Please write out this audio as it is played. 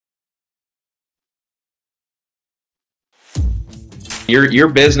Your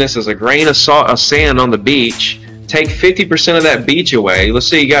business is a grain of sand on the beach. Take 50% of that beach away. Let's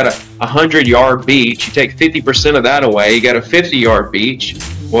say you got a 100-yard beach. You take 50% of that away. You got a 50-yard beach.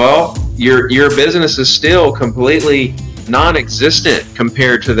 Well, your business is still completely non-existent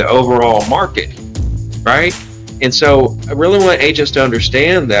compared to the overall market, right? And so I really want agents to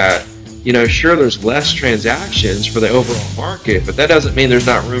understand that, sure, there's less transactions for the overall market, but that doesn't mean there's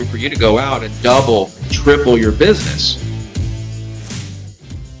not room for you to go out and double, triple your business.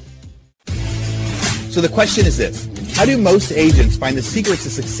 So the question is this: how do most agents find the secrets to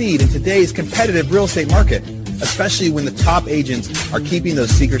succeed in today's competitive real estate market, especially when the top agents are keeping those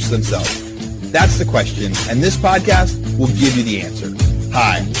secrets to themselves? That's the question, and this podcast will give you the answer.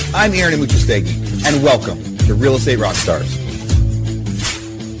 Hi, I'm Aaron Amuchastegui, and welcome to Real Estate Rockstars.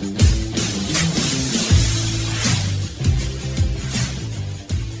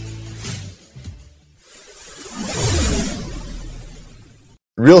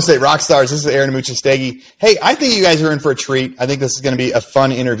 Real Estate Rockstars, this is Aaron Amuchastegui. Hey, I think you guys are in for a treat. I think this is going to be a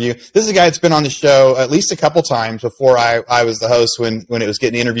fun interview. This is a guy that's been on the show at least a couple times before I was the host when it was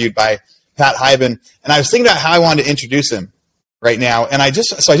getting interviewed by Pat Hiban. And I was thinking about how I wanted to introduce him right now. And I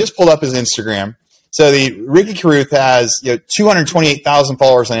just pulled up his Instagram. So the Ricky Carruth has 228,000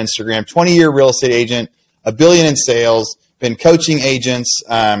 followers on Instagram, 20-year real estate agent, $1 billion in sales, been coaching agents,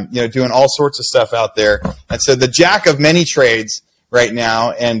 doing all sorts of stuff out there. And so the jack of many trades right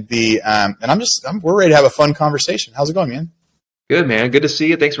now, and we're ready to have a fun conversation. How's it going, man? Good, man. Good to see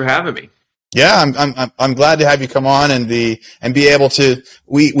you. Thanks for having me. Yeah, I'm glad to have you come on and be able to.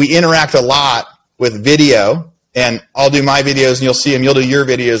 We interact a lot with video, and I'll do my videos and you'll see them. You'll do your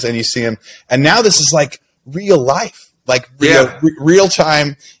videos and you see them. And now this is like real life, like real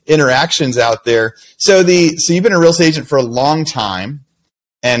time interactions out there. So you've been a real estate agent for a long time,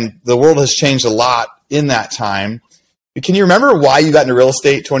 and the world has changed a lot in that time. Can you remember why you got into real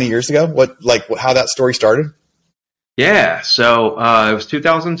estate 20 years ago? How that story started? Yeah. So it was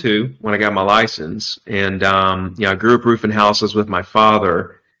 2002 when I got my license, and I grew up roofing houses with my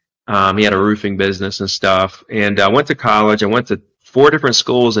father. He had a roofing business and stuff, and I went to college. I went to 4 different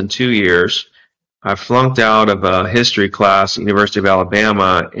schools in 2 years. I flunked out of a history class at University of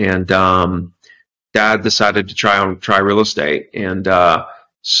Alabama, and Dad decided to try real estate, and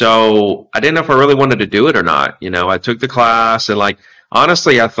so I didn't know if I really wanted to do it or not. I took the class, and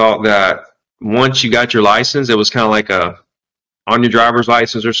honestly, I thought that once you got your license, it was kind of like on your driver's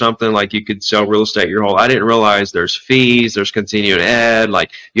license or something, like you could sell real estate I didn't realize there's fees, there's continuing ed,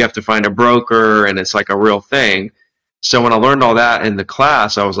 you have to find a broker, and it's like a real thing. So when I learned all that in the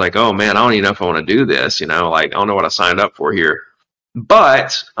class, I was like, oh man, I don't even know if I want to do this, I don't know what I signed up for here.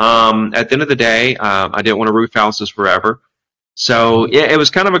 But at the end of the day, I didn't want to roof houses forever. So yeah, it was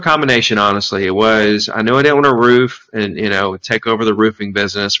kind of a combination, honestly. It was, I knew I didn't want to roof and, take over the roofing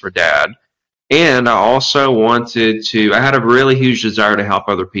business for Dad. And I also I had a really huge desire to help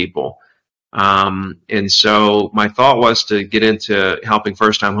other people. And so my thought was to get into helping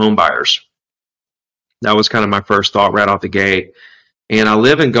first-time home buyers. That was kind of my first thought right off the gate. And I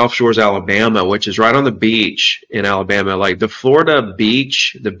live in Gulf Shores, Alabama, which is right on the beach in Alabama. Like the Florida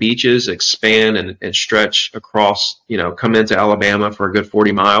beach, the beaches expand and stretch across, come into Alabama for a good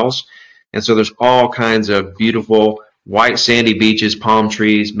 40 miles. And so there's all kinds of beautiful white sandy beaches, palm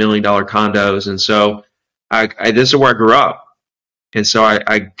trees, $1 million condos. And so this is where I grew up. And so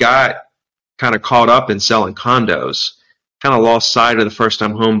I got kind of caught up in selling condos, kind of lost sight of the first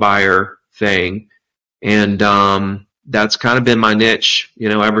time home buyer thing. And, that's kind of been my niche,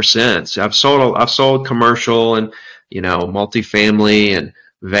 ever since. I've sold commercial and, multifamily and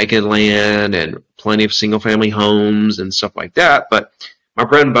vacant land and plenty of single family homes and stuff like that. But my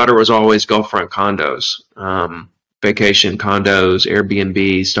bread and butter was always Gulffront condos, vacation condos,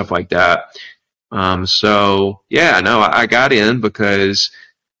 Airbnb, stuff like that. I got in because,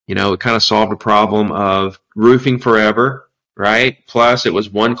 it kind of solved the problem of roofing forever. Right? Plus, it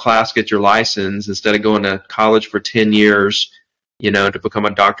was one class, get your license, instead of going to college for 10 years, to become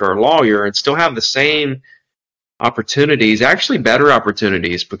a doctor or lawyer, and still have the same opportunities, actually better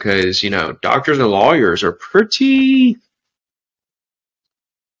opportunities, because, doctors and lawyers are pretty,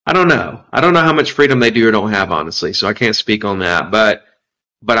 I don't know how much freedom they do or don't have, honestly, so I can't speak on that, but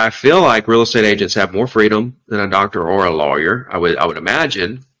I feel like real estate agents have more freedom than a doctor or a lawyer, I would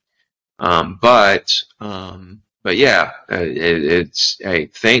imagine, But yeah, it's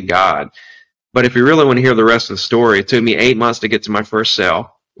thank God. But if you really want to hear the rest of the story, it took me 8 months to get to my first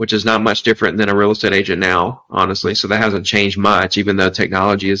sale, which is not much different than a real estate agent now, honestly. So that hasn't changed much, even though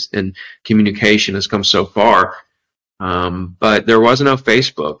technology and communication has come so far. But there was no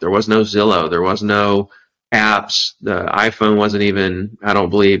Facebook, there was no Zillow, there was no apps. The iPhone wasn't even, I don't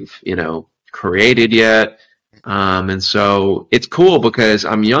believe, created yet. And so it's cool because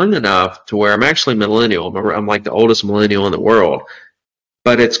I'm young enough to where I'm actually millennial. I'm like the oldest millennial in the world.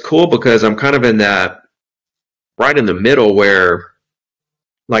 But it's cool because I'm kind of in that right in the middle where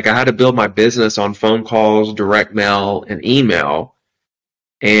like I had to build my business on phone calls, direct mail, and email.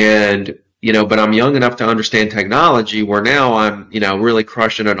 And, but I'm young enough to understand technology where now I'm, really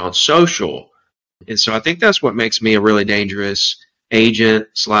crushing it on social. And so I think that's what makes me a really dangerous agent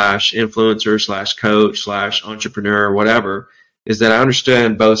slash influencer slash coach slash entrepreneur, whatever, is that I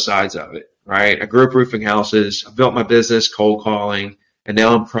understand both sides of it, right? I grew up roofing houses. I built my business cold calling, and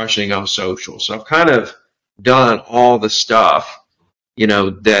now I'm crushing on social. So I've kind of done all the stuff,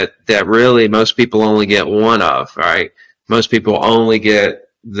 that really most people only get one of, right? Most people only get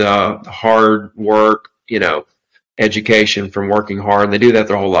the hard work, education from working hard, and they do that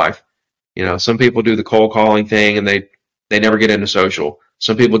their whole life. Some people do the cold calling thing and they never get into social.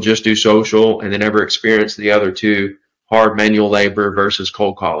 Some people just do social and they never experience the other two, hard manual labor versus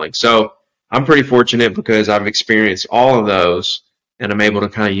cold calling. So I'm pretty fortunate because I've experienced all of those and I'm able to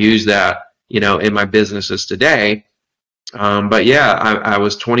kind of use that, in my businesses today. But yeah, I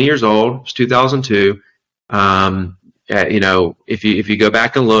was 20 years old. It was 2002. If you go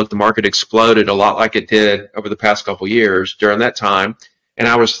back and look, the market exploded a lot like it did over the past couple of years during that time. And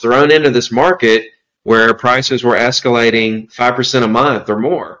I was thrown into this market where prices were escalating 5% a month or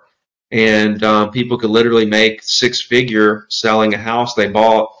more. And people could literally make six-figure selling a house they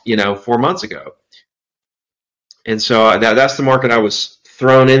bought, 4 months ago. And so that's the market I was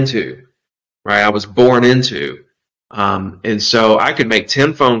thrown into, right? I was born into. And so I could make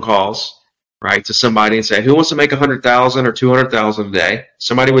 10 phone calls, right, to somebody and say, who wants to make 100,000 or 200,000 a day?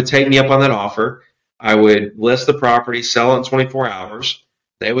 Somebody would take me up on that offer. I would list the property, sell it in 24 hours.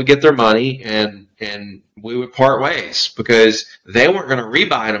 They would get their money and we would part ways because they weren't going to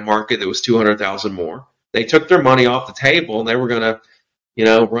rebuy in a market that was 200,000 more. They took their money off the table and they were going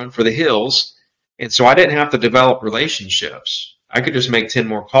to, run for the hills. And so I didn't have to develop relationships. I could just make 10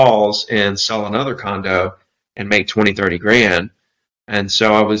 more calls and sell another condo and make 20, 30 grand. And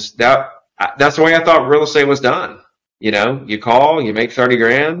so that's the way I thought real estate was done. You call, you make 30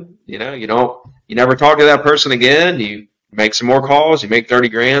 grand, you never talk to that person again. You make some more calls, you make 30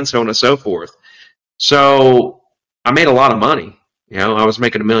 grand, so on and so forth. So I made a lot of money. I was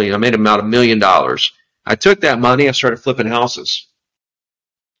making $1 million. I made about $1 million. I took that money, I started flipping houses.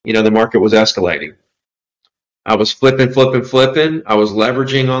 The market was escalating. I was flipping. I was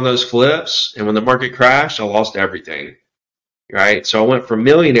leveraging on those flips. And when the market crashed, I lost everything. Right? So I went from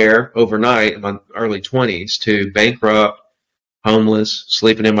millionaire overnight in my early 20s to bankrupt, homeless,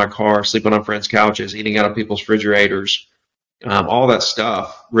 sleeping in my car, sleeping on friends' couches, eating out of people's refrigerators, all that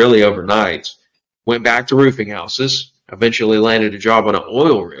stuff really overnight. Went back to roofing houses, eventually landed a job on an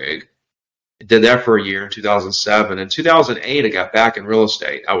oil rig. I did that for a year in 2007. In 2008, I got back in real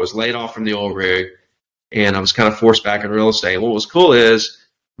estate. I was laid off from the oil rig and I was kind of forced back in real estate. And what was cool is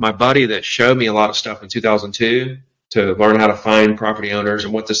my buddy that showed me a lot of stuff in 2002 to learn how to find property owners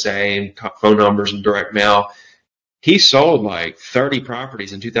and what to say and phone numbers and direct mail. He sold like 30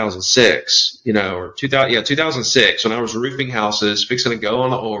 properties in 2006, 2006 when I was roofing houses, fixing to go on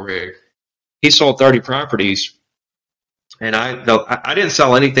the oil rig. He sold 30 properties and I didn't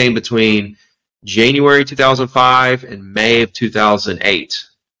sell anything between January 2005 and May of 2008.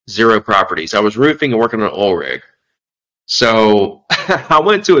 0 properties. I was roofing and working on an oil rig. So I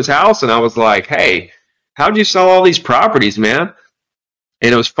went to his house and I was like, hey, how'd you sell all these properties, man?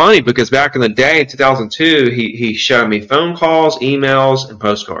 And it was funny because back in the day, in 2002, he showed me phone calls, emails, and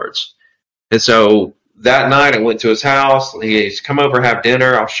postcards. And so that night I went to his house. He said, come over, have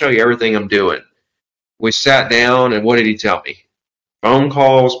dinner. I'll show you everything I'm doing. We sat down and what did he tell me? Phone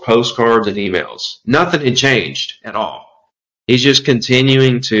calls, postcards, and emails. Nothing had changed at all. He's just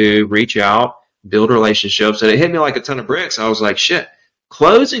continuing to reach out, build relationships. And it hit me like a ton of bricks. I was like, shit,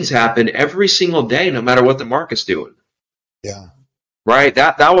 closings happen every single day, no matter what the market's doing. Yeah. Right.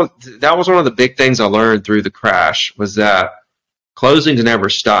 That was one of the big things I learned through the crash was that closings never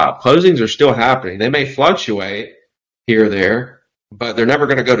stop. Closings are still happening. They may fluctuate here or there, but they're never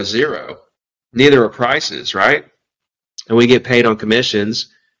going to go to zero. Neither are prices, right? And we get paid on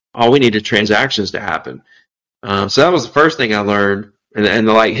commissions. All we need are transactions to happen. So that was the first thing I learned, and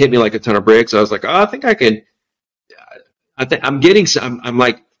the light hit me like a ton of bricks. I was like, oh, I think I can. I think I'm getting some. I'm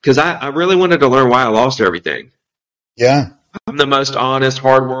like, because I really wanted to learn why I lost everything. Yeah. I'm the most honest,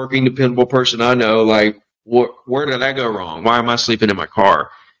 hardworking, dependable person I know. Like, where did I go wrong? Why am I sleeping in my car?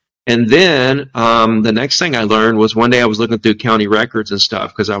 And then the next thing I learned was one day I was looking through county records and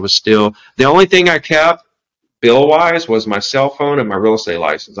stuff because I was still the only thing I kept bill-wise was my cell phone and my real estate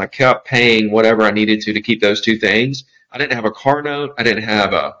license. I kept paying whatever I needed to keep those two things. I didn't have a car note. I didn't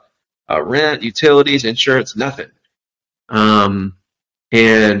have a rent, utilities, insurance, nothing.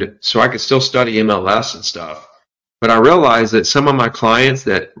 And so I could still study MLS and stuff. But I realized that some of my clients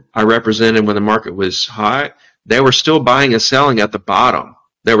that I represented when the market was hot, they were still buying and selling at the bottom.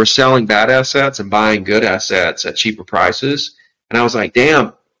 They were selling bad assets and buying good assets at cheaper prices. And I was like,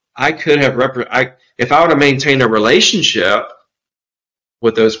 damn, I could have, if I would have maintained a relationship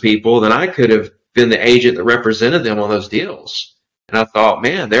with those people, then I could have been the agent that represented them on those deals. And I thought,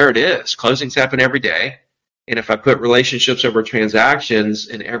 man, there it is. Closings happen every day. And if I put relationships over transactions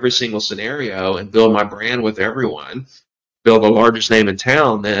in every single scenario and build my brand with everyone, build the largest name in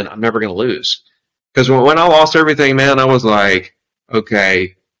town, then I'm never going to lose. Because when I lost everything, man, I was like,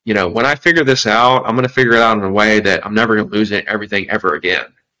 okay, you know, when I figure this out, I'm going to figure it out in a way that I'm never going to lose everything ever again.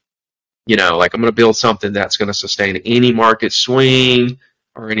 You know, like I'm going to build something that's going to sustain any market swing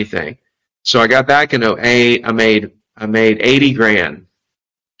or anything. So I got back in 2008. I made 80 grand.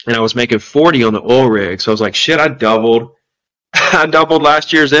 And I was making 40 on the oil rig. So I was like, shit, I doubled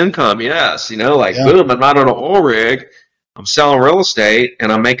last year's income. Yes. You know, like, boom, I'm not on an oil rig. I'm selling real estate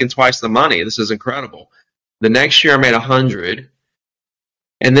and I'm making twice the money. This is incredible. The next year I made 100.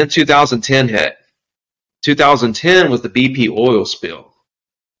 And then 2010 hit. 2010 was the BP oil spill.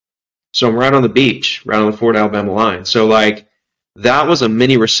 So I'm right on the beach, right on the Fort Alabama line. So like, that was a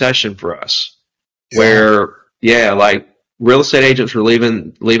mini recession for us where, like, real estate agents were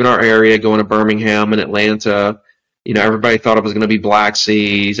leaving our area, going to Birmingham and Atlanta. You know, everybody thought it was going to be Black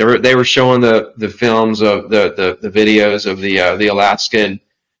Seas. They were showing the films of the videos of the Alaskan,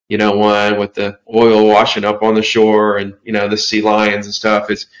 you know, one with the oil washing up on the shore and, you know, the sea lions and stuff.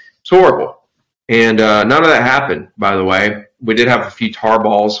 It's horrible. And none of that happened, by the way. We did have a few tar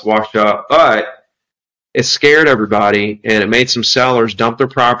balls washed up, but it scared everybody, and it made some sellers dump their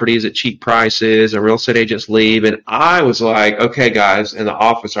properties at cheap prices, and real estate agents leave. And I was like, okay, guys, in the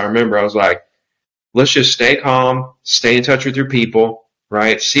office, I remember I was like, let's just stay calm, stay in touch with your people,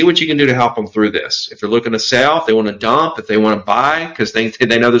 right? See what you can do to help them through this. If they're looking to sell, if they want to dump, if they want to buy because they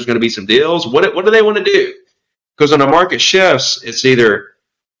know there's going to be some deals, what do they want to do? Because when the market shifts, it's either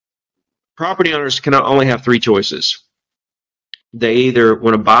property owners can only have three choices. They either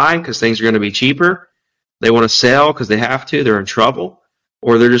want to buy because things are going to be cheaper, they want to sell because they have to, they're in trouble,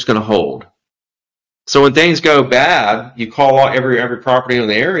 or they're just going to hold. So when things go bad, you call out every property in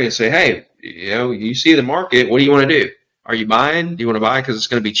the area and say, hey, you know, you see the market, what do you want to do? Are you buying? Do you want to buy because it's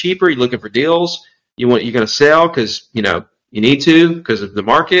going to be cheaper? You're looking for deals? You're going to sell because, you know, you need to because of the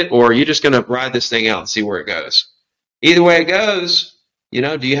market, or are you just going to ride this thing out and see where it goes? Either way it goes, you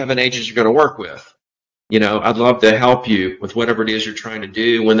know, do you have an agent you're going to work with? You know, I'd love to help you with whatever it is you're trying to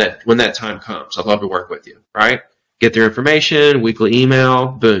do when that time comes. I'd love to work with you, right? Get their information, weekly email,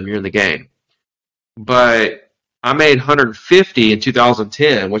 boom, you're in the game. But I made 150 in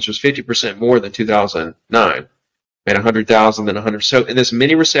 2010, which was 50% more than 2009. Made 100,000, then 100. So in this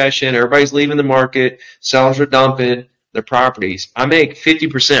mini recession, everybody's leaving the market, sellers are dumping their properties. I make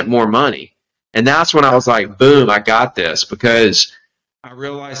 50% more money. And that's when I was like, boom, I got this, because I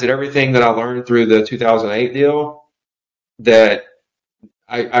realized that everything that I learned through the 2008 deal, that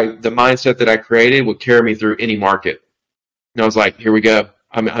the mindset that I created would carry me through any market. And I was like, here we go.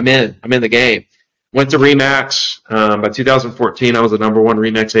 I'm in the game. Went to RE/MAX. By 2014, I was the number one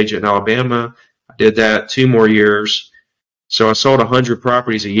RE/MAX agent in Alabama. I did that 2 more years. So I sold 100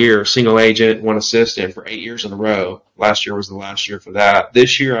 properties a year, single agent, one assistant, for 8 years in a row. Last year was the last year for that.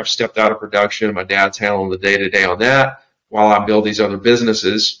 This year I've stepped out of production. My dad's handling the day-to-day on that while I build these other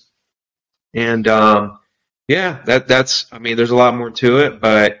businesses. And that's, I mean, there's a lot more to it,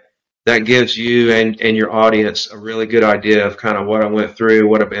 but that gives you and your audience a really good idea of kind of what I went through,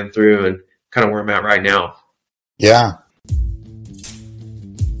 what I've been through, and kind of where I'm at right now. Yeah.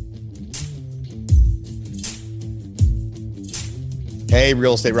 Hey,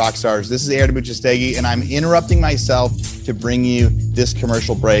 real estate rock stars. This is Aaron Amuchastegui, and I'm interrupting myself to bring you this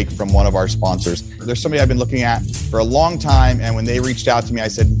commercial break from one of our sponsors. There's somebody I've been looking at for a long time, and when they reached out to me, I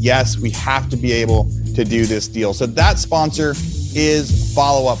said, yes, we have to be able to do this deal. So that sponsor is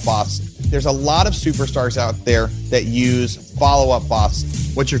Follow Up Boss. There's a lot of superstars out there that use Follow Up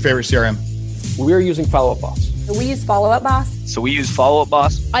Boss. What's your favorite CRM? We're using Follow Up Boss. We use Follow Up Boss. So we use Follow Up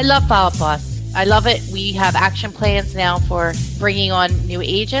Boss. I love Follow Up Boss. I love it. We have action plans now for bringing on new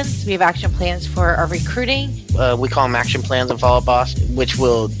agents. We have action plans for our recruiting. We call them action plans in Follow Up Boss, which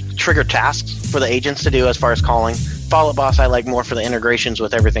will trigger tasks for the agents to do as far as calling. Follow Up Boss I like more for the integrations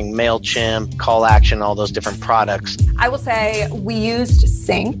with everything, MailChimp, Call Action, all those different products. I will say we used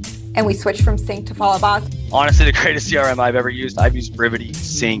Sync and we switched from Sync to Follow Boss. Honestly, the greatest CRM I've ever used. I've used Brivity,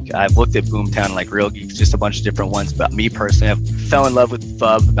 Sync. I've looked at Boomtown, like Real Geeks, just a bunch of different ones. But me personally, I fell in love with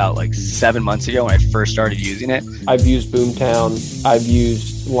FUB about like 7 months ago when I first started using it. I've used Boomtown. I've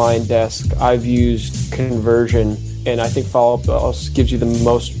used LineDesk. I've used Conversion. And I think Follow Boss gives you the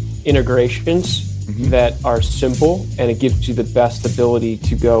most integrations that are simple, and it gives you the best ability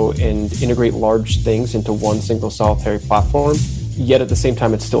to go and integrate large things into one single solitary platform, yet at the same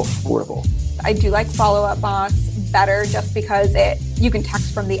time it's still affordable. I do like Follow Up Boss better just because you can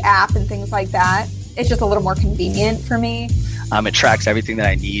text from the app and things like that. It's just a little more convenient for me. It tracks everything that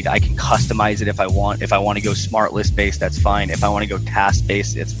I need. I can customize it if I want. If I want to go smart list based, that's fine. If I want to go task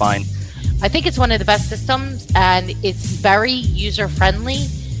based, it's fine. I think it's one of the best systems, and it's very user friendly.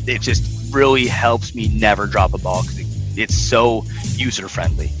 It just really helps me never drop a ball because it's so user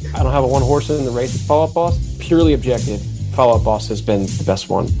friendly. I don't have a one horse in the race with Follow Up Boss. Purely objective, Follow Up Boss has been the best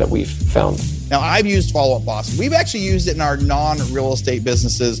one that we've found. Now, I've used Follow Up Boss. We've actually used it in our non-real estate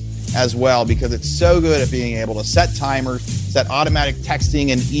businesses as well because it's so good at being able to set timers, set automatic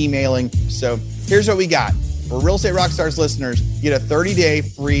texting and emailing. So here's what we got. For Real Estate Rockstars listeners, you get a 30-day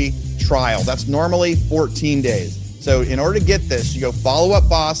free trial. That's normally 14 days. So in order to get this, you go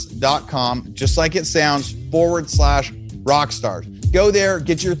followupboss.com, just like it sounds, /Rockstars. Go there,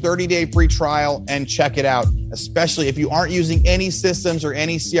 get your 30-day free trial, and check it out. Especially if you aren't using any systems or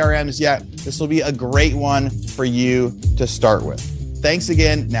any CRMs yet, this will be a great one for you to start with. Thanks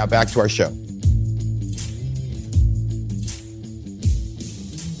again. Now back to our show.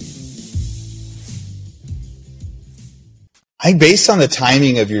 Based on the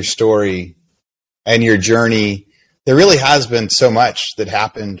timing of your story and your journey, there really has been so much that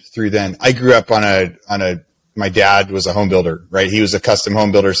happened through then. I grew up my dad was a home builder, right? He was a custom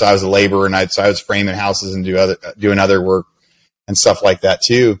home builder. So I was a laborer and so I was framing houses and doing other work and stuff like that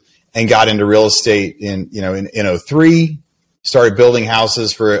too. And got into real estate in 03, started building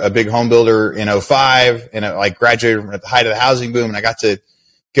houses for a big home builder in 05 and graduated at the height of the housing boom. And I got to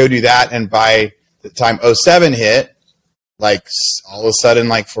go do that. And by the time 07 hit, all of a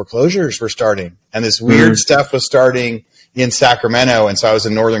sudden, foreclosures were starting and this weird stuff was starting in Sacramento. And so I was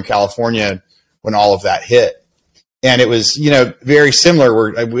in Northern California when all of that hit. And it was, very similar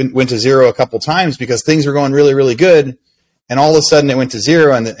where I went to zero a couple times because things were going really, really good. And all of a sudden it went to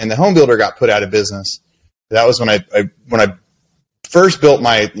zero and the home builder got put out of business. That was when I first built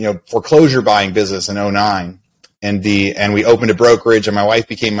my, foreclosure buying business in 09 and we opened a brokerage and my wife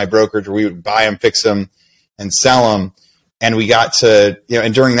became my brokerage where we would buy them, fix them and sell them. And we got to,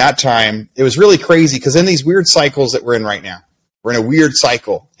 and during that time, it was really crazy because in these weird cycles that we're in right now, we're in a weird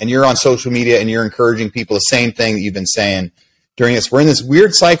cycle and you're on social media and you're encouraging people the same thing that you've been saying during this. We're in this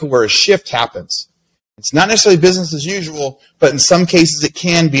weird cycle where a shift happens. It's not necessarily business as usual, but in some cases it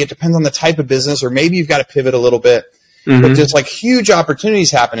can be. It depends on the type of business or maybe you've got to pivot a little bit. Mm-hmm. But just huge opportunities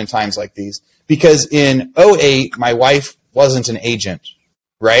happen in times like these because in 08, my wife wasn't an agent.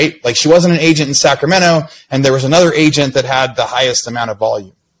 Right? She wasn't an agent in Sacramento and there was another agent that had the highest amount of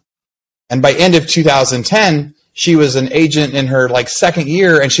volume. And by end of 2010, she was an agent in her second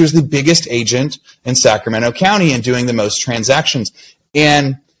year and she was the biggest agent in Sacramento County and doing the most transactions.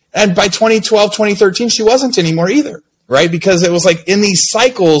 And by 2012, 2013, she wasn't anymore either. Right? Because it was in these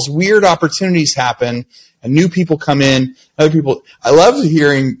cycles, weird opportunities happen and new people come in, other people. I love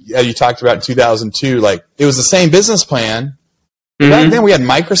hearing you talked about in 2002, it was the same business plan. Back then we had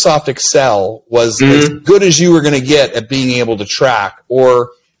Microsoft Excel was as good as you were going to get at being able to track, or,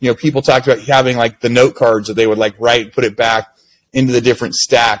 people talked about having the note cards that they would write and put it back into the different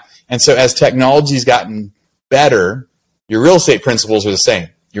stack. And so as technology's gotten better, your real estate principles are the same.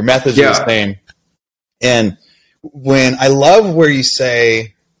 Your methods are the same. And when I love where you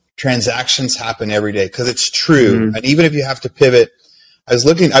say transactions happen every day, because it's true. And even if you have to pivot, I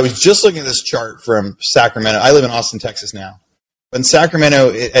was just looking at this chart from Sacramento. I live in Austin, Texas now. In Sacramento,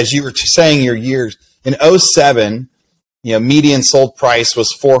 as you were saying, your years in 07, median sold price was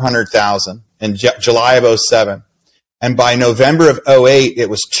 $400,000 in July of 07, and by November of 08, it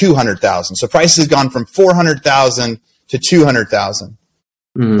was $200,000. So prices have gone from $400,000 to $200,000.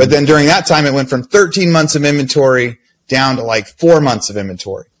 But then during that time, it went from 13 months of inventory down to 4 months of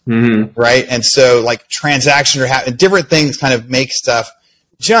inventory, right? And so transactions are happening, different things kind of make stuff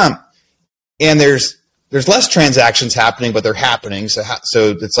jump, and there's less transactions happening, but they're happening. So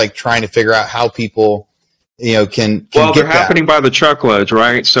it's trying to figure out how people, can well, get they're happening by the truckloads,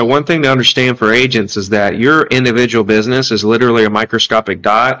 right? So one thing to understand for agents is that your individual business is literally a microscopic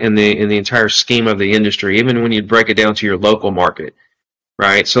dot in the entire scheme of the industry, even when you break it down to your local market,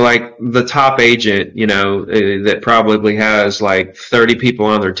 right? So like the top agent, that probably has like 30 people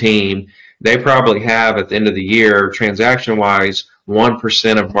on their team, they probably have at the end of the year, transaction wise,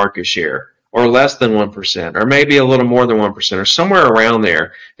 1% of market share, or less than 1%, or maybe a little more than 1%, or somewhere around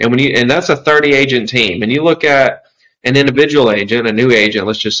there. And that's a 30 agent team. And you look at an individual agent, a new agent,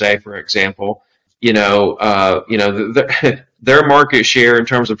 let's just say, for example, their market share in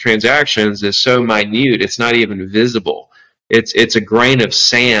terms of transactions is so minute, it's not even visible. It's a grain of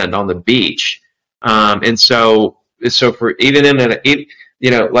sand on the beach. And so for even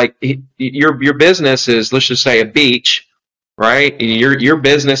like your business is, let's just say, a beach, right? Your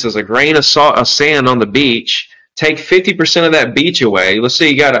business is a grain of sand on the beach. Take 50% of that beach away. Let's say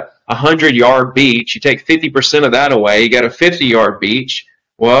you got a 100-yard beach. You take 50% of that away. You got a 50-yard beach.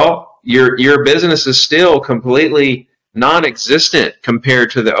 Well, your business is still completely non-existent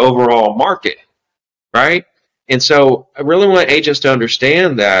compared to the overall market, right? And so I really want agents to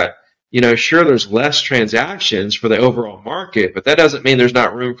understand that, sure, there's less transactions for the overall market, but that doesn't mean there's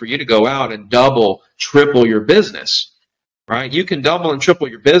not room for you to go out and double, triple your business, right? You can double and triple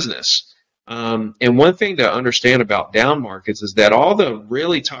your business. And one thing to understand about down markets is that all the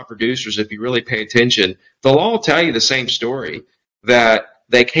really top producers, if you really pay attention, they'll all tell you the same story, that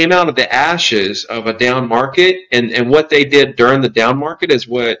they came out of the ashes of a down market, and what they did during the down market is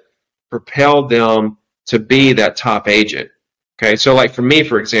what propelled them to be that top agent. Okay, so like for me,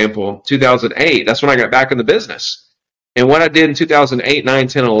 for example, 2008, that's when I got back in the business. And what I did in 2008, 9,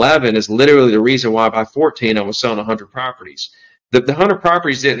 10, 11 is literally the reason why by 14 I was selling 100 properties. The 100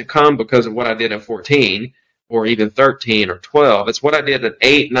 properties didn't come because of what I did in 14 or even 13 or 12. It's what I did in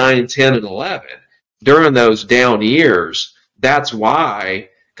 8, 9, 10, and 11 during those down years. That's why,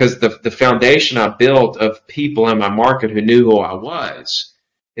 because the foundation I built of people in my market who knew who I was.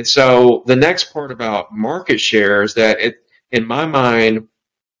 And so the next part about market share is that in my mind,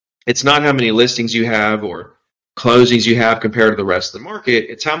 it's not how many listings you have or closings you have compared to the rest of the market.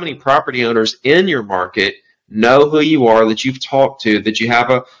 It's how many property owners in your market know who you are, that you've talked to, that you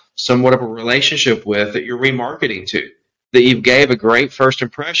have a somewhat of a relationship with, that you're remarketing to, that you gave a great first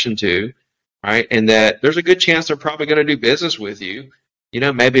impression to, right? And that there's a good chance they're probably going to do business with you.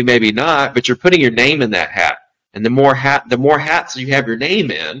 Maybe not, but you're putting your name in that hat. And the more hats you have your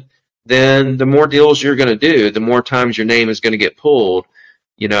name in, then the more deals you're going to do, the more times your name is going to get pulled,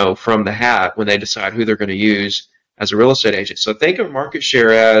 from the hat when they decide who they're going to use as a real estate agent. So think of market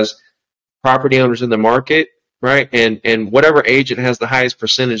share as property owners in the market, right? And whatever agent has the highest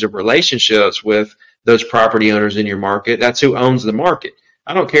percentage of relationships with those property owners in your market, that's who owns the market.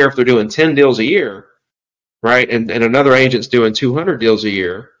 I don't care if they're doing 10 deals a year, right? And another agent's doing 200 deals a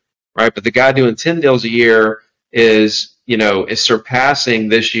year, right? But the guy doing 10 deals a year is surpassing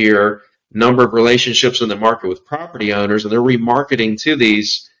this year number of relationships in the market with property owners, and they're remarketing to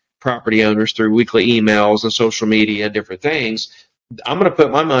these property owners through weekly emails and social media and different things. I'm going to put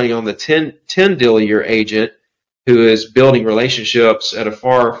my money on the 10 deal a year agent who is building relationships at a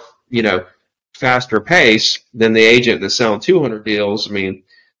far, faster pace than the agent that's selling 200 deals. I mean,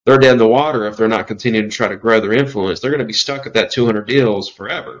 they're dead in the water if they're not continuing to try to grow their influence. They're going to be stuck at that 200 deals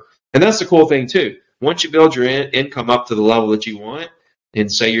forever. And that's the cool thing too. Once you build your income up to the level that you want, and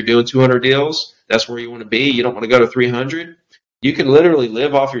say you're doing 200 deals, that's where you want to be. You don't want to go to 300. You can literally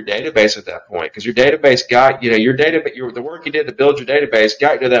live off your database at that point, because your database got, the work you did to build your database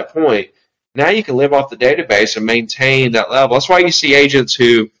got you to that point. Now you can live off the database and maintain that level. That's why you see agents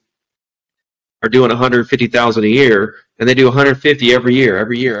who are doing 150,000 a year, and they do 150 every year.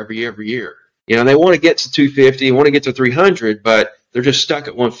 They want to get to 250, want to get to 300, but they're just stuck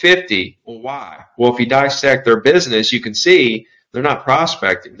at 150. Well, why? Well, if you dissect their business, you can see they're not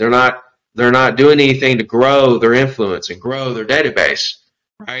prospecting. They're not doing anything to grow their influence and grow their database,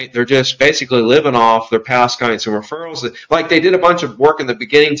 right? They're just basically living off their past clients and referrals. Like they did a bunch of work in the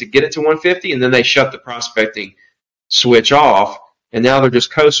beginning to get it to 150, and then they shut the prospecting switch off, and now they're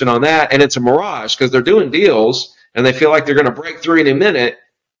just coasting on that, and it's a mirage because they're doing deals, and they feel like they're going to break through in a minute,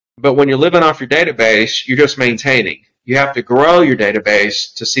 but when you're living off your database, you're just maintaining. You have to grow your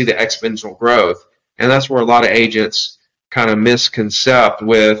database to see the exponential growth, and that's where a lot of agents kind of misconcept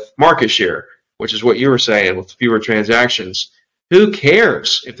with market share, which is what you were saying with fewer transactions. Who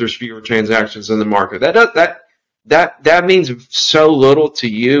cares if there's fewer transactions in the market? That means so little to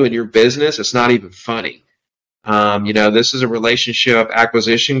you and your business. It's not even funny. This is a relationship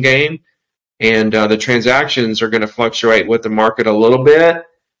acquisition game, and the transactions are going to fluctuate with the market a little bit.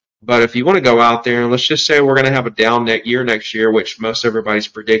 But if you want to go out there, and let's just say we're going to have a down year next year, which most everybody's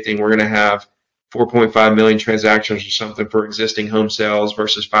predicting we're going to have 4.5 million transactions or something for existing home sales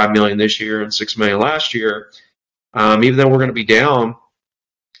versus 5 million this year and 6 million last year. Even though we're going to be down,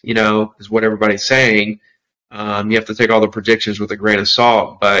 is what everybody's saying. You have to take all the predictions with a grain of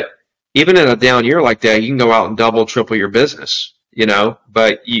salt. But even in a down year like that, you can go out and double, triple your business,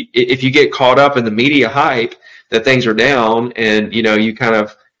 But if you get caught up in the media hype that things are down, and you kind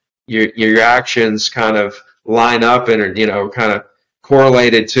of your actions kind of line up and are kind of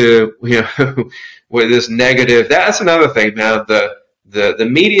correlated to with this negative. That's another thing, man. The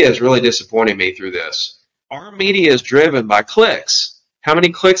media is really disappointing me through this. Our media is driven by clicks. How many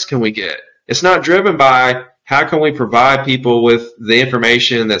clicks can we get? It's not driven by how can we provide people with the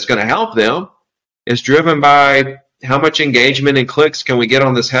information that's going to help them. It's driven by how much engagement and clicks can we get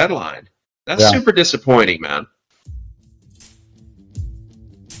on this headline. That's super disappointing, man.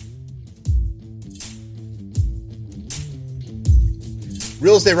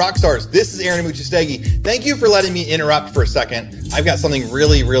 Real Estate Rockstars, this is Aaron Amuchastegui. Thank you for letting me interrupt for a second. I've got something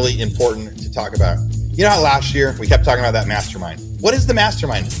really, really important to talk about. You know how last year we kept talking about that mastermind? What is the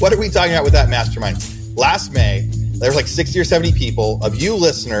mastermind? What are we talking about with that mastermind? Last May, there was like 60 or 70 people of you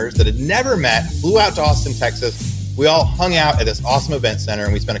listeners that had never met, flew out to Austin, Texas. We all hung out at this awesome event center,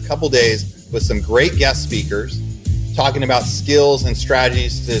 and we spent a couple days with some great guest speakers talking about skills and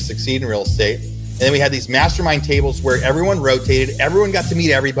strategies to succeed in real estate. And then we had these mastermind tables where everyone rotated, everyone got to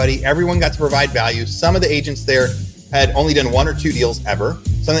meet everybody, everyone got to provide value. Some of the agents there had only done 1 or 2 deals ever.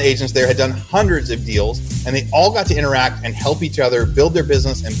 Some of the agents there had done hundreds of deals, and they all got to interact and help each other build their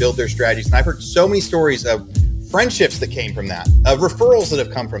business and build their strategies. And I've heard so many stories of friendships that came from that, of referrals that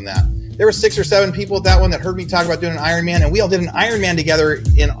have come from that. There were 6 or 7 people at that one that heard me talk about doing an Ironman, and we all did an Ironman together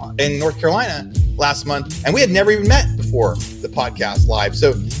in North Carolina last month, and we had never even met before the podcast live.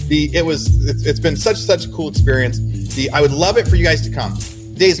 So it's been such a cool experience. I would love it for you guys to come.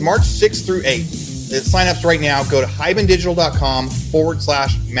 Days March 6th through 8th. Sign-ups right now. Go to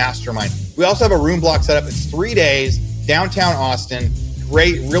hibandigital.com/mastermind. We also have a room block set up. It's 3 days, downtown Austin.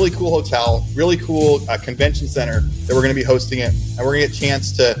 Great, really cool hotel, really cool convention center that we're going to be hosting it. And we're going to get a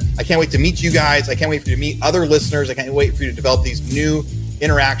chance I can't wait to meet you guys. I can't wait for you to meet other listeners. I can't wait for you to develop these new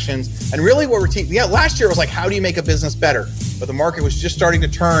interactions. And really what we're teaching, last year was like, how do you make a business better? But the market was just starting to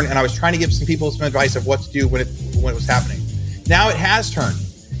turn, and I was trying to give some people some advice of what to do when it was happening. Now it has turned.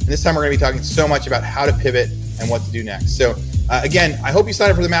 And this time we're going to be talking so much about how to pivot and what to do next. So again, I hope you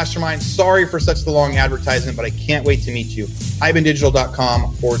sign up for the mastermind. Sorry for such the long advertisement, but I can't wait to meet you.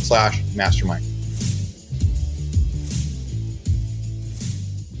 hibandigital.com/mastermind.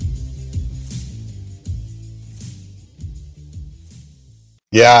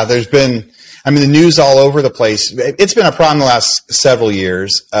 Yeah, there's been, the news all over the place. It's been a problem the last several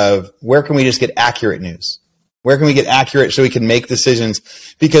years of where can we just get accurate news? Where can we get accurate so we can make decisions?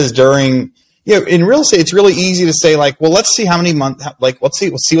 Because in real estate, it's really easy to say like, well, let's see how many months, let's see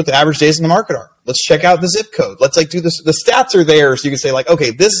what the average days in the market are. Let's check out the zip code. Let's do this. The stats are there. So you can say like,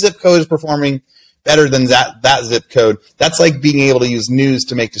 okay, this zip code is performing better than that zip code. That's like being able to use news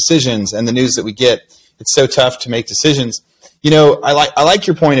to make decisions. And the news that we get, it's so tough to make decisions. I like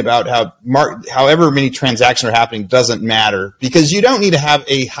your point about how however many transactions are happening doesn't matter, because you don't need to have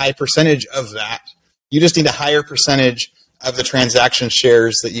a high percentage of that. You just need a higher percentage of the transaction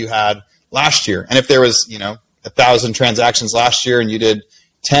shares that you had last year. And if there was, 1,000 transactions last year and you did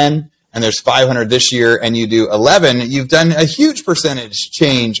 10, and there's 500 this year and you do 11, you've done a huge percentage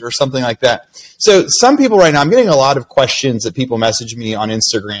change or something like that. So some people right now, I'm getting a lot of questions that people message me on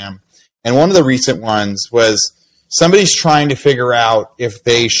Instagram. And one of the recent ones was somebody's trying to figure out if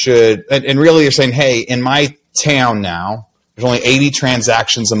they should, and really they're saying, hey, in my town now, there's only 80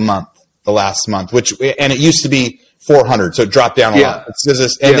 transactions a month. The last month, and it used to be 400, so it dropped down a lot.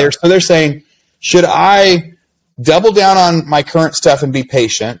 They're saying, should I double down on my current stuff and be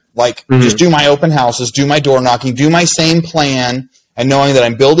patient, just do my open houses, do my door knocking, do my same plan, and knowing that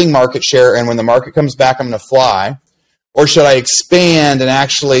I'm building market share, and when the market comes back, I'm going to fly? Or should I expand and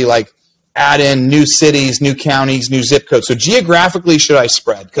actually add in new cities, new counties, new zip codes? So geographically, should I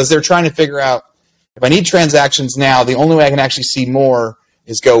spread? Because they're trying to figure out, if I need transactions now, the only way I can actually see more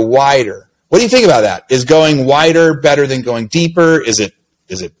is go wider. What do you think about that? Is going wider better than going deeper? Is it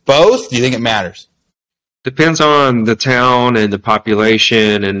both? Do you think it matters? Depends on the town and the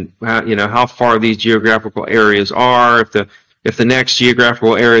population and how far these geographical areas are. If the next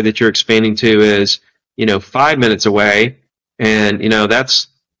geographical area that you're expanding to is 5 minutes away, and that's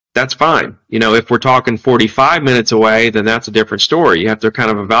fine. If we're talking 45 minutes away, then that's a different story. You have to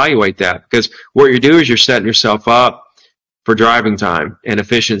kind of evaluate that, because what you do is you're setting yourself up for driving time and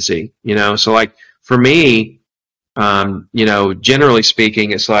efficiency, so for me, generally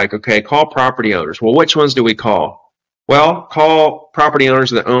speaking, it's okay, call property owners. Well, which ones do we call? Well, call property owners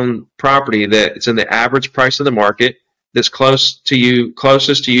that own property that it's in the average price of the market, that's closest to you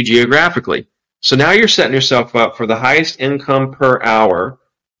geographically. So now you're setting yourself up for the highest income per hour,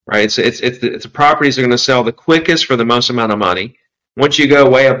 right? It's the properties that are going to sell the quickest for the most amount of money. Once you go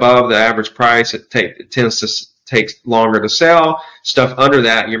way above the average price, it tends to take longer to sell. Stuff under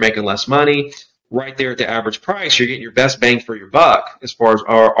that, you're making less money. Right there at the average price, you're getting your best bang for your buck as far as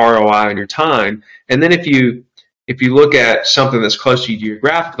ROI on your time. And then if you look at something that's close to you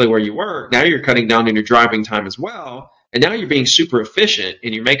geographically where you work, now you're cutting down on your driving time as well. And now you're being super efficient,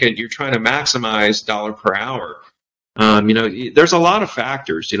 and you're trying to maximize dollar per hour. There's a lot of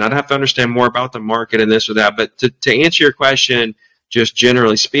factors. I'd have to understand more about the market and this or that. But to answer your question, just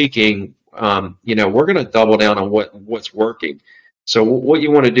generally speaking, we're going to double down on what's working. So what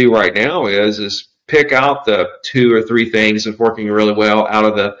you want to do right now is pick out the 2 or 3 things that's working really well out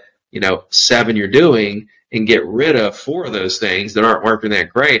of the 7 you're doing, and get rid of 4 of those things that aren't working that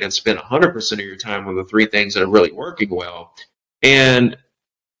great, and spend 100% of your time on the 3 things that are really working well. And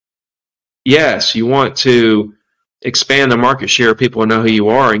yes, you want to expand the market share. People know who you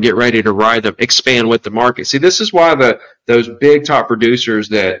are and get ready to ride them, expand with the market. See, this is why those big top producers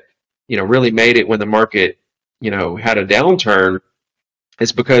that really made it when the market had a downturn,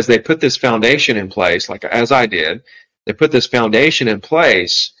 is because they put this foundation in place, like as I did. They put this foundation in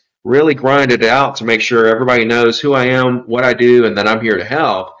place, really grinded it out to make sure everybody knows who I am, what I do, and that I'm here to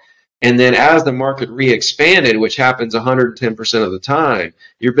help. And then as the market re-expanded, which happens 110% of the time,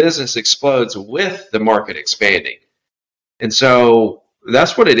 your business explodes with the market expanding. And so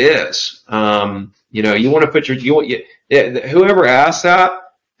that's what it is. You want to put whoever asks that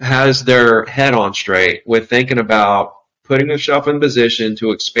has their head on straight with thinking about putting themselves in position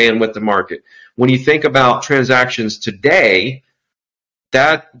to expand with the market. When you think about transactions today,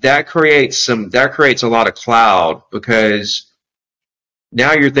 that creates a lot of cloud, because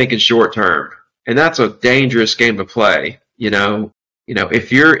now you're thinking short term, and that's a dangerous game to play. If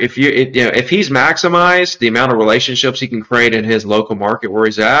he's maximized the amount of relationships he can create in his local market where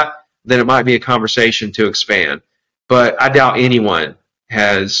he's at, then it might be a conversation to expand. But I doubt anyone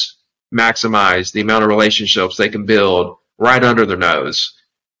has maximized the amount of relationships they can build right under their nose.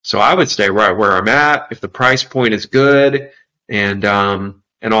 So I would stay right where I'm at. If the price point is good and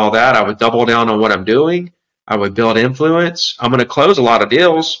all that, I would double down on what I'm doing. I would build influence. I'm going to close a lot of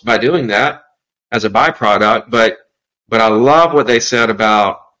deals by doing that as a byproduct, but I love what they said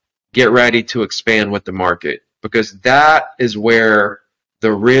about get ready to expand with the market, because that is where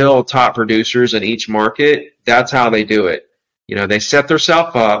the real top producers in each market, that's how they do it. They set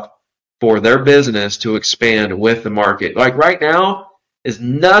themselves up for their business to expand with the market. Like right now is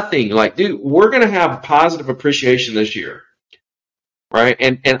nothing like, dude, we're going to have positive appreciation this year, right?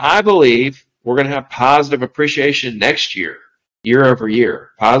 And I believe we're going to have positive appreciation next year, year over year,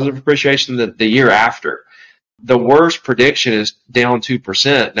 positive appreciation the year after. The worst prediction is down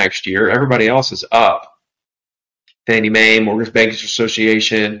 2% next year. Everybody else is up. Fannie Mae, Mortgage Bankers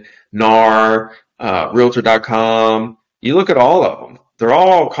Association, NAR, Realtor.com. You look at all of them. They're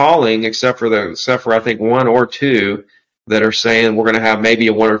all calling, except for I think 1 or 2 that are saying we're going to have maybe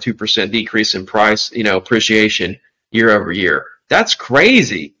a 1 or 2% decrease in price, appreciation year over year. That's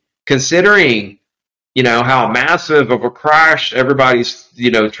crazy, considering how massive of a crash everybody's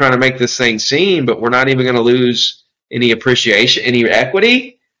trying to make this thing seem. But we're not even going to lose any appreciation, any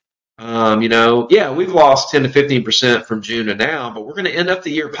equity. We've lost 10 to 15% from June to now, but we're going to end up the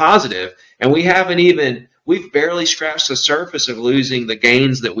year positive, and we've barely scratched the surface of losing the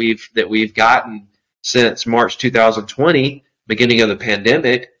gains that we've gotten since March 2020, beginning of the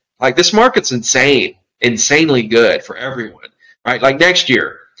pandemic. Like, this market's insanely good for everyone, right? Like next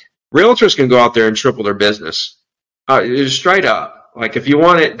year, realtors can go out there and triple their business. Straight up. Like, if you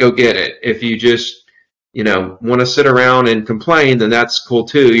want it, go get it. If you just want to sit around and complain, then that's cool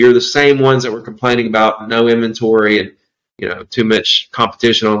too. You're the same ones that were complaining about no inventory and too much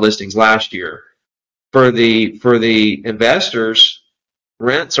competition on listings last year. For the investors,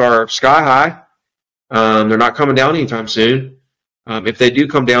 rents are sky high. They're not coming down anytime soon. If they do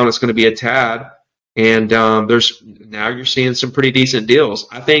come down, it's going to be a tad. And now you're seeing some pretty decent deals.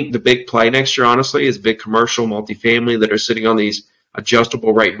 I think the big play next year, honestly, is big commercial multifamily that are sitting on these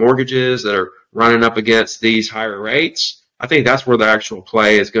adjustable rate mortgages that are running up against these higher rates. I think that's where the actual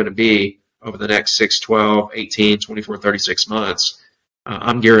play is going to be over the next 6, 12, 18, 24, 36 months.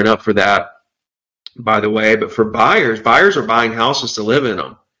 I'm gearing up for that, by the way. But for buyers are buying houses to live in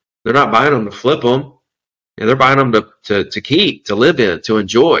them. They're not buying them to flip them. They're buying them to keep, to live in, to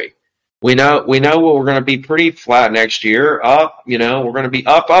enjoy. We know we're going to be pretty flat next year. Up, we're going to be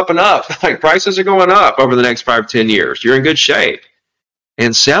up and up. Like, prices are going up over the next 5-10 years. You're in good shape.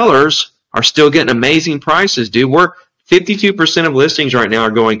 And sellers are still getting amazing prices, dude. 52% of listings right now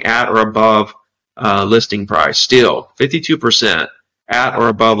are going at or above listing price. Still, 52% at or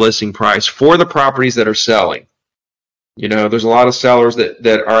above listing price for the properties that are selling. You know, there's a lot of sellers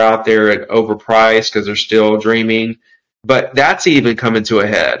that are out there at overpriced because they're still dreaming, but that's even coming to a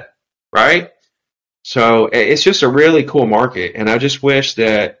head, right? So it's just a really cool market, and I just wish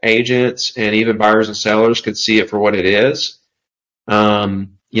that agents and even buyers and sellers could see it for what it is,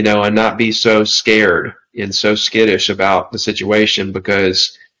 you know, and not be so scared and so skittish about the situation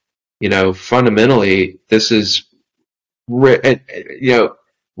because, you know, fundamentally, this is, you know,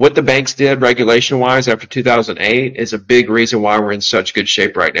 what the banks did regulation-wise after 2008 is a big reason why we're in such good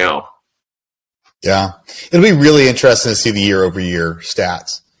shape right now. Yeah. It'll be really interesting to see the year-over-year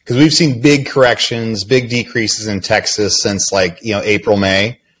stats because we've seen big corrections, big decreases in Texas since like, you know, April,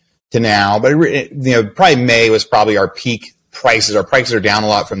 May to now. But, you know, probably May was probably our peak prices. Our prices are down a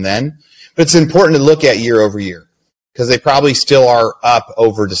lot from then. But it's important to look at year-over-year because they probably still are up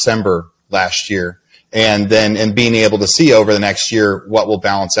over December last year. And being able to see over the next year what will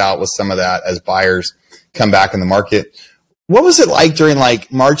balance out with some of that as buyers come back in the market. What was it like during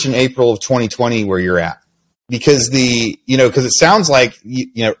like March and April of 2020 where you're at? Because because it sounds like, you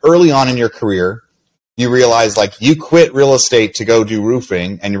know, early on in your career, you realized like you quit real estate to go do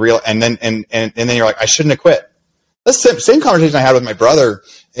roofing and then you're like, I shouldn't have quit. That's the same conversation I had with my brother,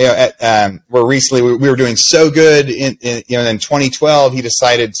 you know, where recently we were doing so good in 2012, he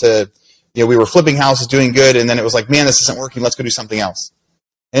decided to, you know, we were flipping houses, doing good, and then it was like, man, this isn't working. Let's go do something else.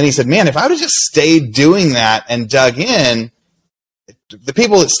 And he said, man, if I would have just stayed doing that and dug in, the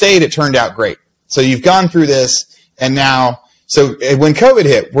people that stayed, it turned out great. So you've gone through this, and now, so when COVID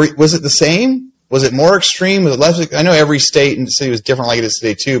hit, was it the same? Was it more extreme? Was it less? I know every state and city was different like it is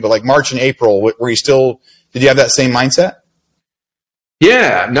today too, but like March and April, did you have that same mindset?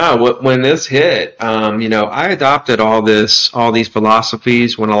 Yeah, no, when this hit, you know, I adopted all these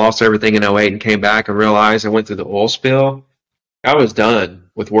philosophies when I lost everything in 2008 and came back and realized I went through the oil spill. I was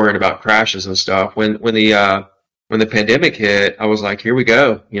done with worrying about crashes and stuff. When the pandemic hit, I was like, here we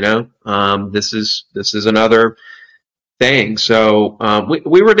go, you know, this is another thing. So,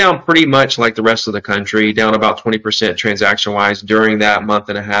 we were down pretty much like the rest of the country, down about 20% transaction wise during that month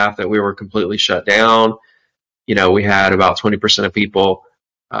and a half that we were completely shut down. You know, we had about 20% of people,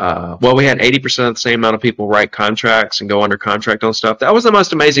 we had 80% of the same amount of people write contracts and go under contract on stuff. That was the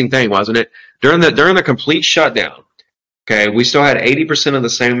most amazing thing, wasn't it? During the complete shutdown, okay, we still had 80% of the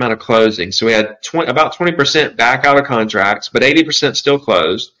same amount of closings. So we had about 20% back out of contracts, but 80% still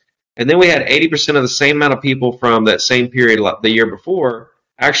closed. And then we had 80% of the same amount of people from that same period the year before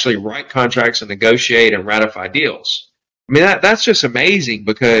actually write contracts and negotiate and ratify deals. I mean, that's just amazing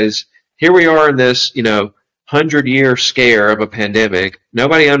because here we are in this, you know, 100-year scare of a pandemic.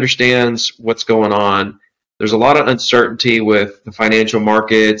 Nobody understands what's going on. There's a lot of uncertainty with the financial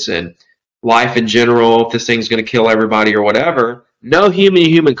markets and life in general, if this thing's going to kill everybody or whatever. No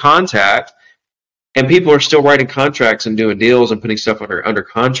human contact, and people are still writing contracts and doing deals and putting stuff under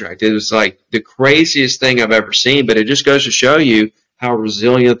contract. It was like the craziest thing I've ever seen, but it just goes to show you how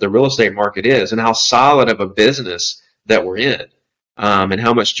resilient the real estate market is and how solid of a business that we're in, and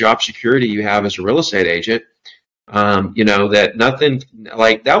how much job security you have as a real estate agent. You know, that nothing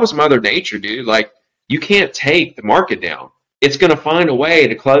like that was Mother Nature, dude. Like, you can't take the market down. It's going to find a way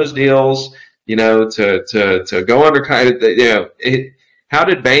to close deals, you know, to go under kind of, you know, how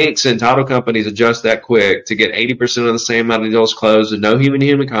did banks and title companies adjust that quick to get 80% of the same amount of deals closed and no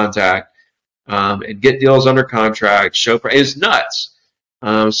human contact, and get deals under contract, it's nuts.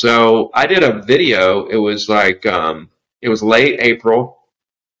 So I did a video. It was like, it was late April.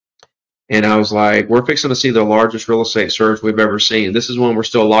 And I was like, we're fixing to see the largest real estate surge we've ever seen. This is when we're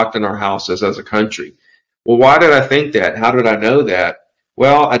still locked in our houses as a country. Well, why did I think that? How did I know that?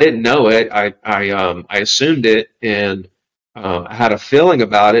 Well, I didn't know it. I assumed it, and I had a feeling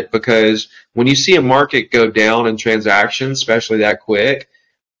about it because when you see a market go down in transactions, especially that quick,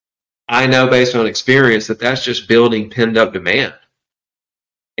 I know based on experience that that's just building pinned up demand.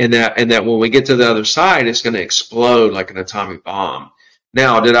 And that when we get to the other side, it's going to explode like an atomic bomb.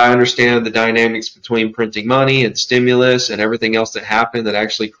 Now, did I understand the dynamics between printing money and stimulus and everything else that happened that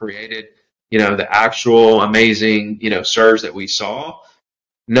actually created, you know, the actual amazing, you know, surge that we saw?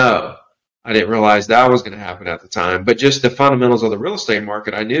 No, I didn't realize that was going to happen at the time. But just the fundamentals of the real estate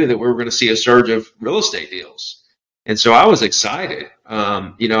market, I knew that we were going to see a surge of real estate deals. And so I was excited.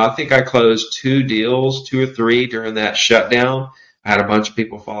 You know, I think I closed 2 or 3 during that shutdown. I had a bunch of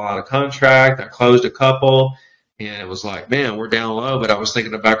people fall out of contract. I closed a couple. And it was like, man, we're down low. But I was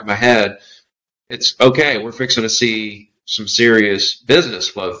thinking in the back of my head, it's okay. We're fixing to see some serious business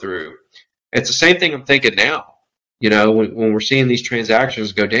flow through. It's the same thing I'm thinking now. when we're seeing these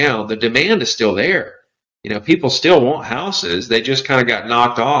transactions go down, the demand is still there. People still want houses. They just kind of got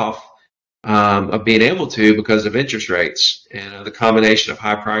knocked off of being able to because of interest rates and the combination of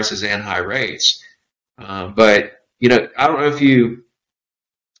high prices and high rates. But I don't know if you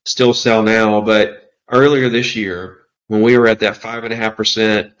still sell now, but earlier this year, when we were at that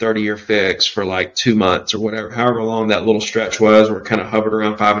 5.5% 30-year fix for like 2 months or whatever, however long that little stretch was, where it kind of hovered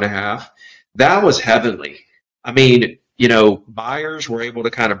around 5.5, that was heavenly. I mean, buyers were able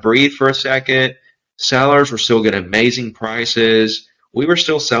to kind of breathe for a second. Sellers were still getting amazing prices. We were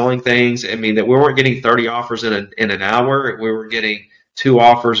still selling things. I mean, that we weren't getting 30 offers in an hour. We were getting 2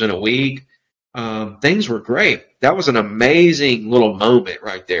 offers in a week. Things were great. That was an amazing little moment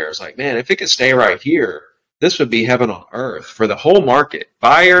right there. It's like, man, if it could stay right here, this would be heaven on earth for the whole market.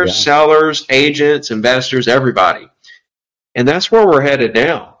 Buyers, sellers, agents, investors, everybody. And that's where we're headed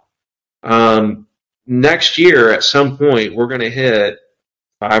now. Next year, at some point, we're going to hit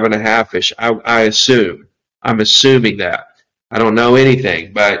 5.5-ish. I assume. I'm assuming that. I don't know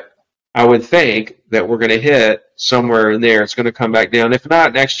anything, but I would think that we're going to hit somewhere in there. It's going to come back down. If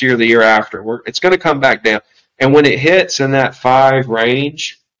not next year, the year after, it's going to come back down. And when it hits in that 5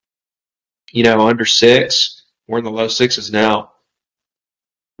 range, under 6, we're in the low 6s now.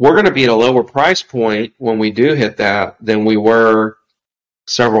 We're going to be at a lower price point when we do hit that than we were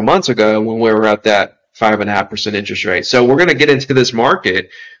several months ago when we were at that 5.5% interest rate. So we're going to get into this market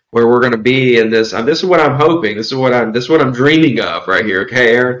where we're going to be in this. This is what I'm hoping. This is what I'm dreaming of right here.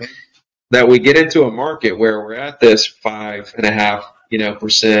 Okay, Aaron, that we get into a market where we're at this 5.5%,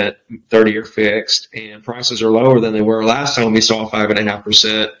 percent 30-year fixed, and prices are lower than they were last time we saw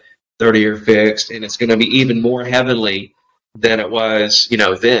 5.5% 30-year fixed, and it's going to be even more heavenly than it was,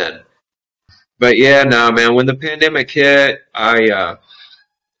 then. But yeah, no, man. When the pandemic hit, I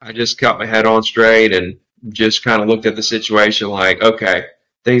just got my head on straight and just kind of looked at the situation like, okay,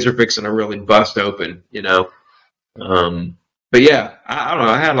 things are fixing to really bust open, But yeah, I don't know.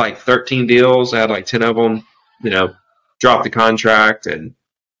 I had like 13 deals. I had like 10 of them, drop the contract, and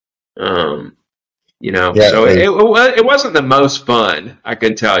so it wasn't the most fun, I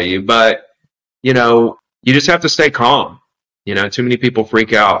can tell you. But you just have to stay calm. Too many people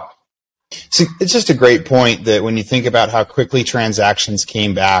freak out. See, it's just a great point that when you think about how quickly transactions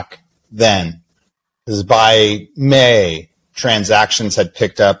came back then, because by May, transactions had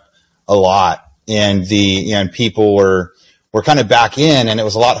picked up a lot, and and people were kind of back in, and it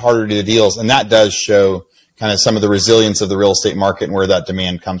was a lot harder to do deals. And that does show kind of some of the resilience of the real estate market and where that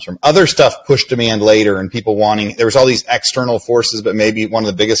demand comes from. Other stuff pushed demand later, and people there was all these external forces, but maybe one of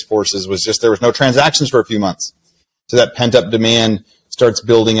the biggest forces was just there was no transactions for a few months. So that pent up demand starts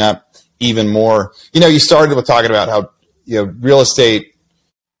building up even more. You started with talking about how, real estate,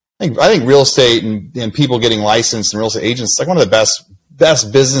 I think real estate and people getting licensed and real estate agents, it's like one of the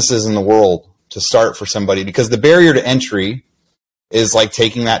best businesses in the world to start for somebody, because the barrier to entry is like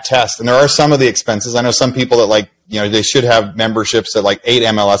taking that test. And there are some of the expenses. I know some people that they should have memberships at like 8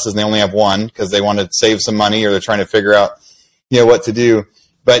 MLSs and they only have 1 because they want to save some money or they're trying to figure out, what to do.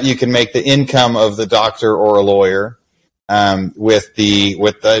 But you can make the income of the doctor or a lawyer with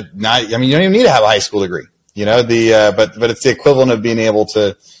the not. I mean, you don't even need to have a high school degree. But it's the equivalent of being able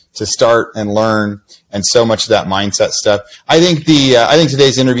to start and learn, and so much of that mindset stuff. I think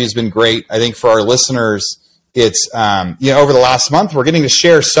today's interview has been great. I think for our listeners, it's over the last month we're getting to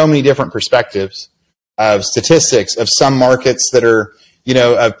share so many different perspectives of statistics of some markets that are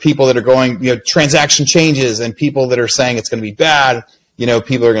of people that are going transaction changes, and people that are saying it's going to be bad.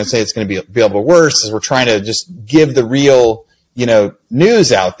 People are going to say it's going to be able to worse, as we're trying to just give the real,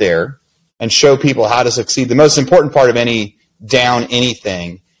 news out there and show people how to succeed. The most important part of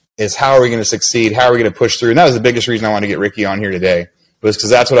anything is how are we going to succeed? How are we going to push through? And that was the biggest reason I wanted to get Ricky on here today, was because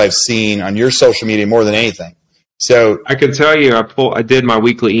that's what I've seen on your social media more than anything. So I can tell you, I did my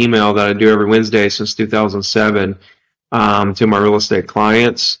weekly email that I do every Wednesday since 2007 to my real estate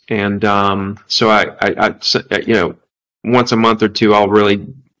clients, and so I once a month or two, I'll really,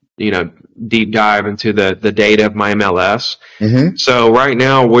 deep dive into the data of my MLS. Mm-hmm. So right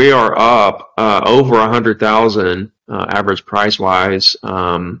now we are up over 100,000 average price wise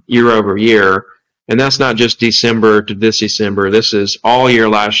year over year, and that's not just December to this December. This is all year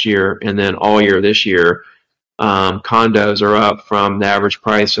last year, and then all year this year. Condos are up from the average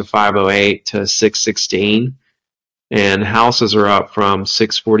price of 508 to 616, and houses are up from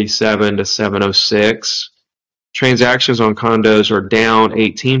 647 to 706. Transactions on condos are down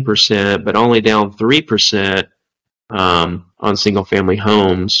 18%, but only down 3% on single-family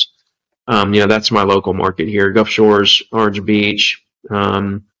homes. That's my local market here, Gulf Shores, Orange Beach.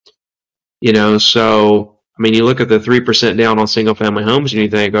 So I mean, you look at the 3% down on single family homes and you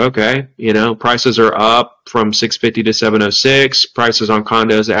think, okay, prices are up from 650 to 706. Prices on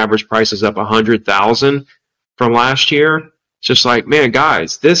condos, the average price is up 100,000 from last year. It's just like, man,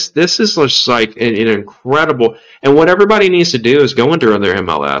 guys, this is just like an incredible. And what everybody needs to do is go into their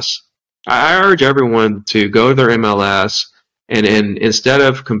MLS. I urge everyone to go to their MLS and instead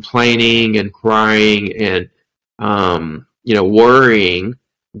of complaining and crying and worrying,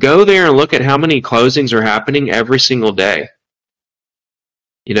 go there and look at how many closings are happening every single day.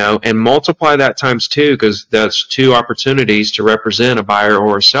 And multiply that times 2, because that's 2 opportunities to represent a buyer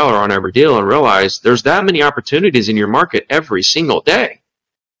or a seller on every deal, and realize there's that many opportunities in your market every single day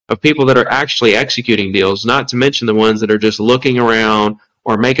of people that are actually executing deals, not to mention the ones that are just looking around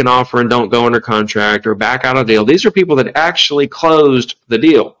or make an offer and don't go under contract or back out of the deal. These are people that actually closed the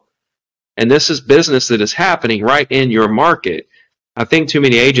deal. And this is business that is happening right in your market. I think too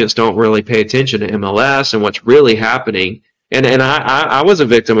many agents don't really pay attention to MLS and what's really happening. And I was a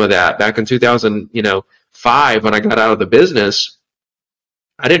victim of that back in 2005 when I got out of the business.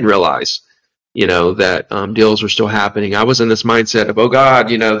 I didn't realize, that deals were still happening. I was in this mindset of, oh God,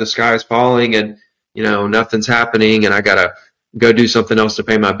 the sky's falling and, nothing's happening and I got to go do something else to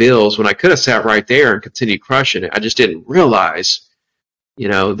pay my bills, when I could have sat right there and continued crushing it. I just didn't realize,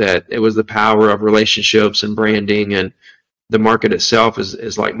 that it was the power of relationships and branding, and the market itself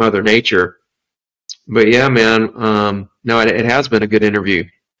is like Mother Nature. But yeah, man, no, it has been a good interview.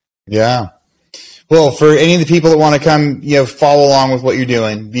 Yeah. Well, for any of the people that want to come, follow along with what you're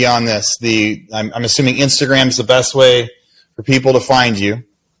doing beyond this, I'm assuming Instagram's the best way for people to find you.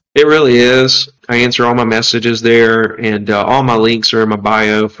 It really is. I answer all my messages there, and all my links are in my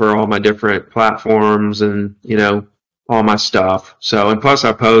bio for all my different platforms and, all my stuff. So, and plus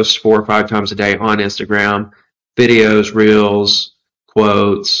I post 4 or 5 times a day on Instagram, videos, reels,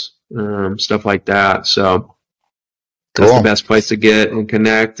 quotes, stuff like that. So that's the best place to get and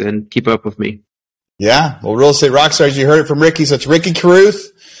connect and keep up with me. Yeah. Well, Real Estate Rockstars, you heard it from Ricky. So it's Ricky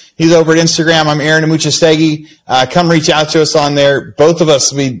Carruth. He's over at Instagram. I'm Aaron Amuchastegui. Come reach out to us on there. Both of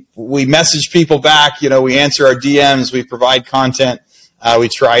us, we message people back. We answer our DMs. We provide content. We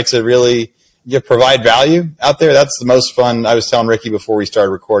try to really provide value out there. That's the most fun. I was telling Ricky before we started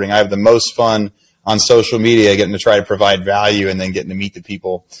recording, I have the most fun on social media, getting to try to provide value and then getting to meet the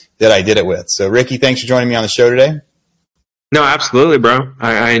people that I did it with. So, Ricky, thanks for joining me on the show today. No, absolutely, bro.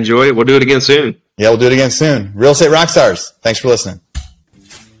 I enjoyed it. We'll do it again soon. Yeah, we'll do it again soon. Real Estate Rockstars, thanks for listening.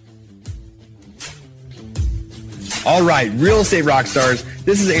 All right, Real Estate Rockstars,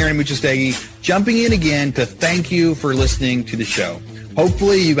 this is Aaron Amuchastegui jumping in again to thank you for listening to the show.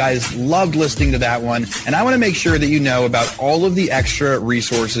 Hopefully you guys loved listening to that one. And I want to make sure that you know about all of the extra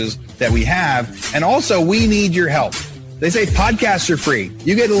resources that we have. And also, we need your help. They say podcasts are free.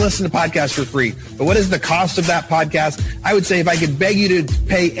 You get to listen to podcasts for free. But what is the cost of that podcast? I would say if I could beg you to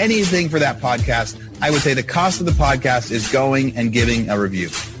pay anything for that podcast, I would say the cost of the podcast is going and giving a review.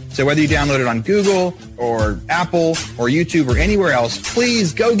 So whether you download it on Google or Apple or YouTube or anywhere else,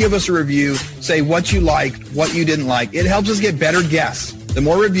 please go give us a review. Say what you liked, what you didn't like. It helps us get better guests. The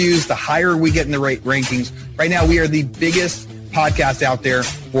more reviews, the higher we get in the rankings. Right now, we are the biggest podcast out there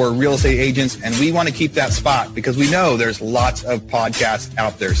for real estate agents, and we want to keep that spot because we know there's lots of podcasts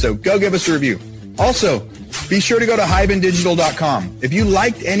out there. So go give us a review. Also, be sure to go to hibandigital.com. If you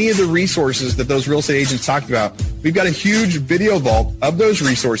liked any of the resources that those real estate agents talked about, we've got a huge video vault of those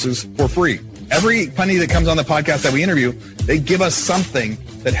resources for free. Every penny that comes on the podcast that we interview, they give us something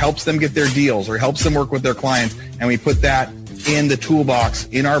that helps them get their deals or helps them work with their clients, and we put that in the toolbox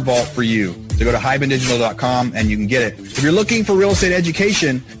in our vault for you. So go to hibandigital.com and you can get it. If you're looking for real estate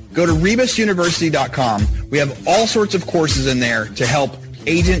education, go to rebusuniversity.com. We have all sorts of courses in there to help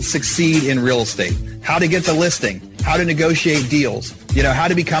agents succeed in real estate. How to get the listing, how to negotiate deals, how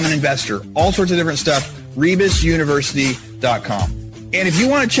to become an investor, all sorts of different stuff, rebusuniversity.com. And if you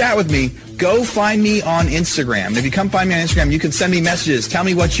want to chat with me, go find me on Instagram. And if you come find me on Instagram, you can send me messages. Tell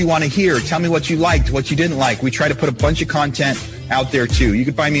me what you want to hear. Tell me what you liked, what you didn't like. We try to put a bunch of content out there too. You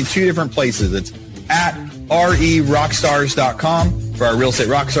can find me in 2 different places. It's at rerockstars.com for our Real Estate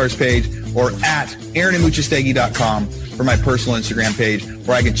Rockstars page, or at aaronamuchastegui.com for my personal Instagram page,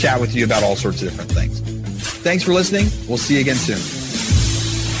 where I can chat with you about all sorts of different things. Thanks for listening. We'll see you again soon.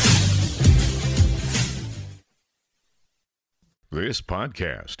 This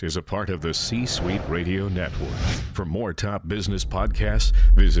podcast is a part of the C-Suite Radio Network. For more top business podcasts,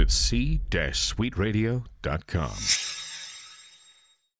 visit c-suiteradio.com.